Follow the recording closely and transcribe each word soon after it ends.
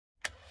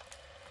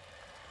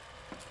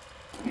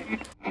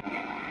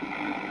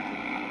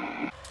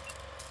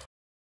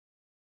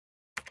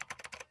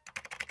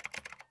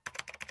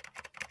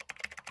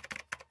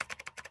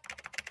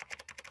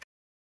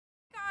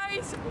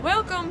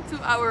welcome to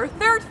our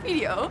third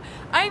video.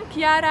 I'm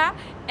Chiara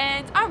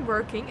and I'm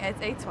working at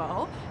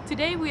Étoile'S.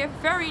 Today we have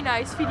a very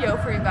nice video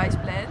for you guys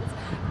planned.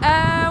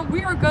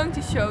 We are going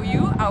to show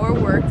you our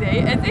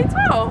workday at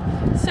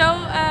Étoile'S. So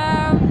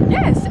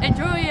yes,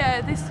 enjoy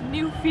this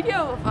new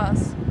video of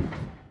us.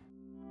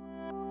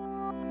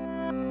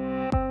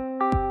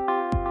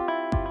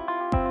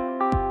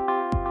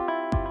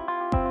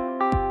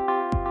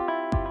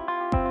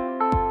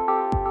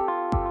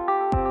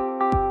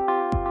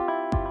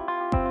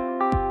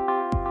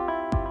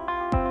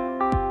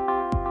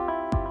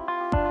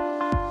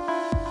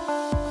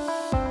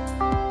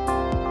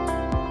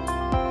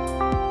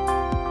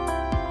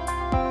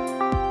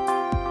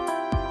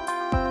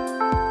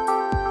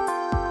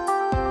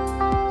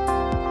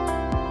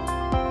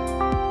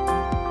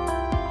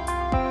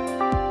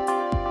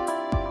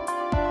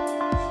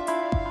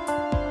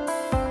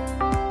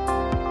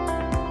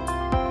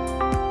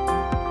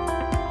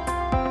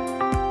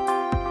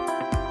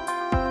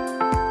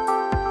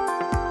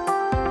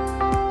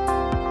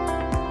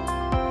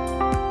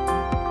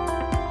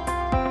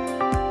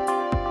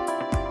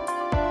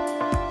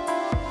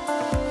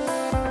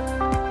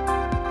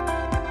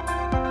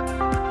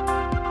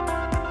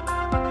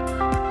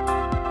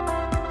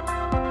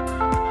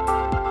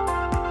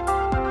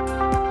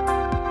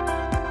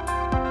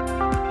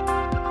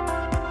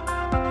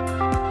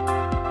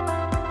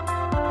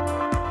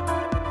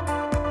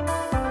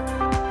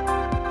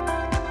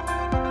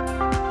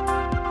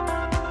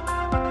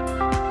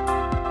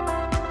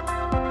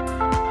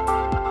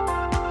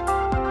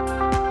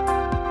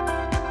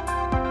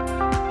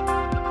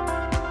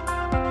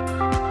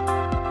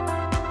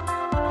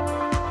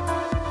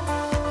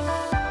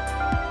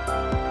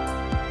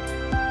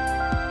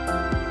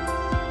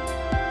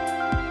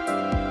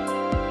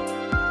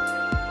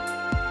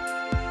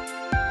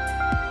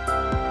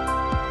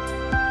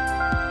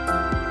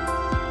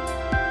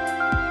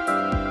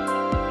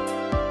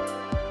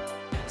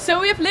 So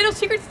we have a little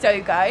secret to tell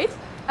you guys.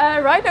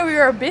 Right now we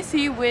are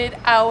busy with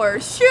our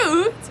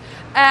shoot.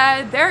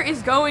 There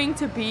is going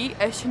to be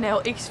a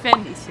Chanel X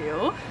Fendi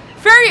sale.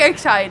 Very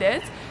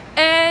excited.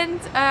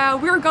 And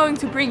we're going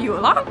to bring you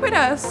along with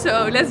us.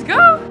 So let's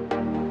go!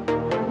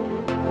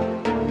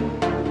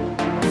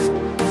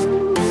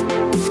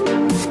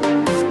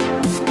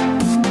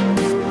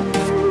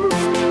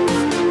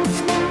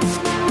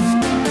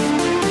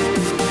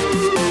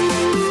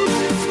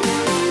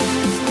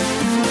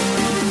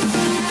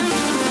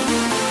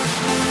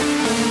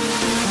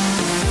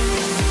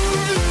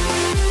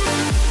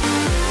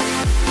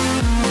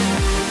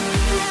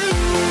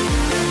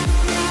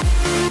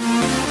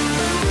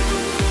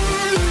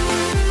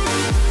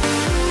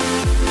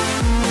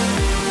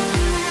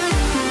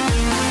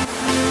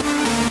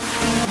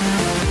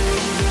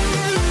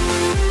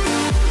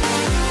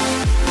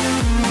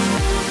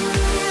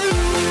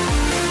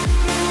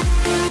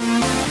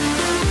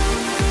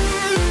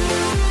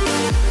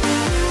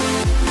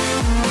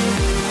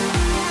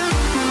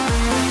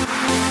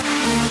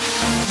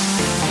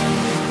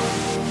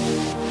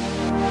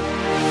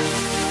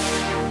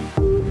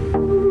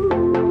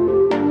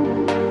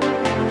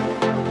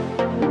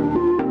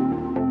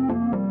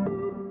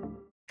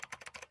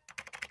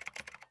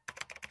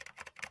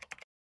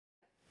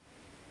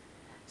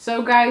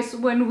 So guys,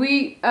 when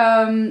we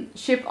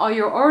ship all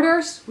your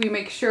orders, we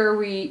make sure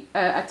we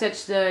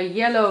attach the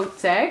yellow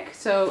tag.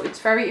 So it's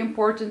very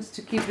important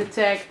to keep the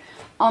tag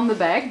on the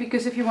bag,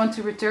 because if you want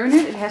to return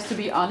it, it has to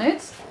be on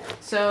it.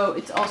 So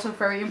it's also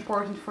very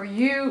important for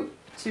you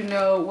to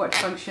know what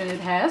function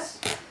it has.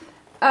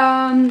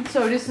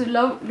 So this is a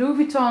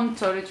Louis Vuitton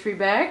toiletry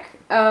bag.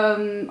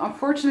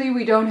 Unfortunately,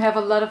 we don't have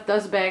a lot of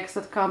dust bags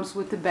that comes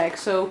with the bag.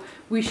 So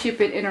we ship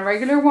it in a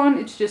regular one.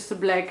 It's just a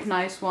black,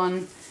 nice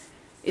one.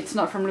 It's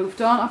not from Louis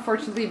Vuitton,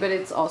 unfortunately, but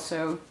it's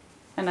also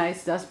a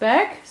nice dust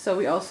bag. So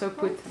we also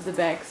put the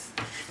bags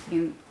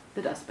in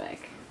the dust bag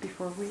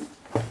before we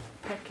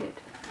pack it.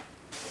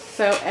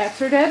 So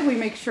after that, we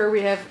make sure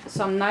we have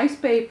some nice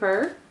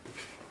paper,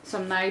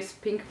 some nice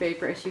pink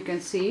paper, as you can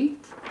see.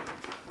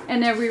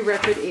 And then we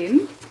wrap it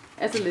in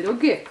as a little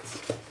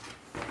gift.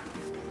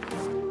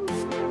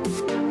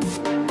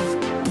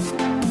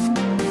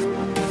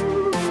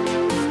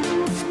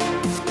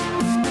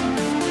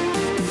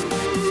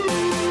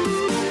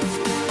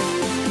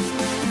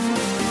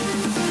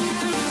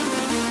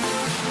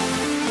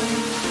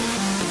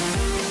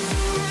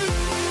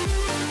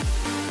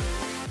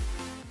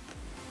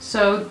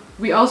 So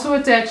we also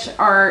attach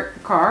our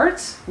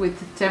cards with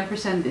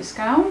 10%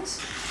 discount.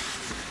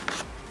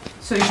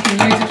 So you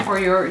can use it for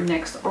your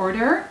next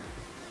order.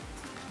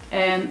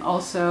 And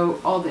also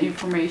all the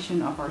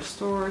information of our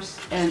stores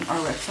and our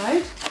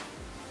website.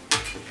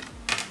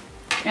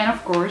 And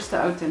of course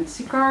the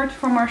authenticity card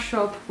from our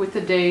shop with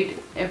the date,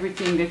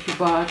 everything that you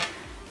bought,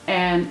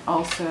 and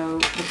also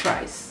the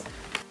price.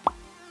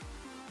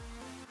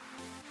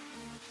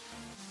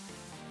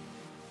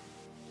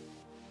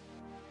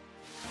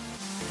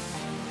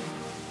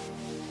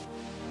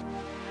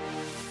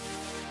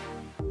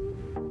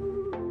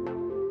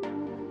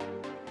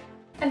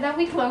 And then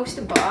we close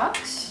the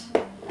box.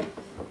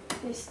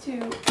 these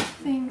two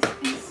things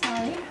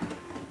inside.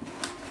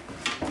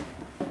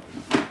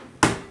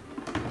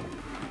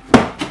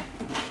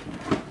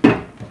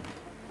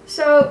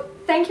 So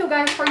thank you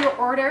guys for your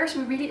orders,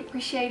 we really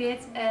appreciate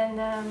it,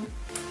 and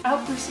I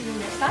hope to see you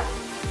next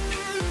time.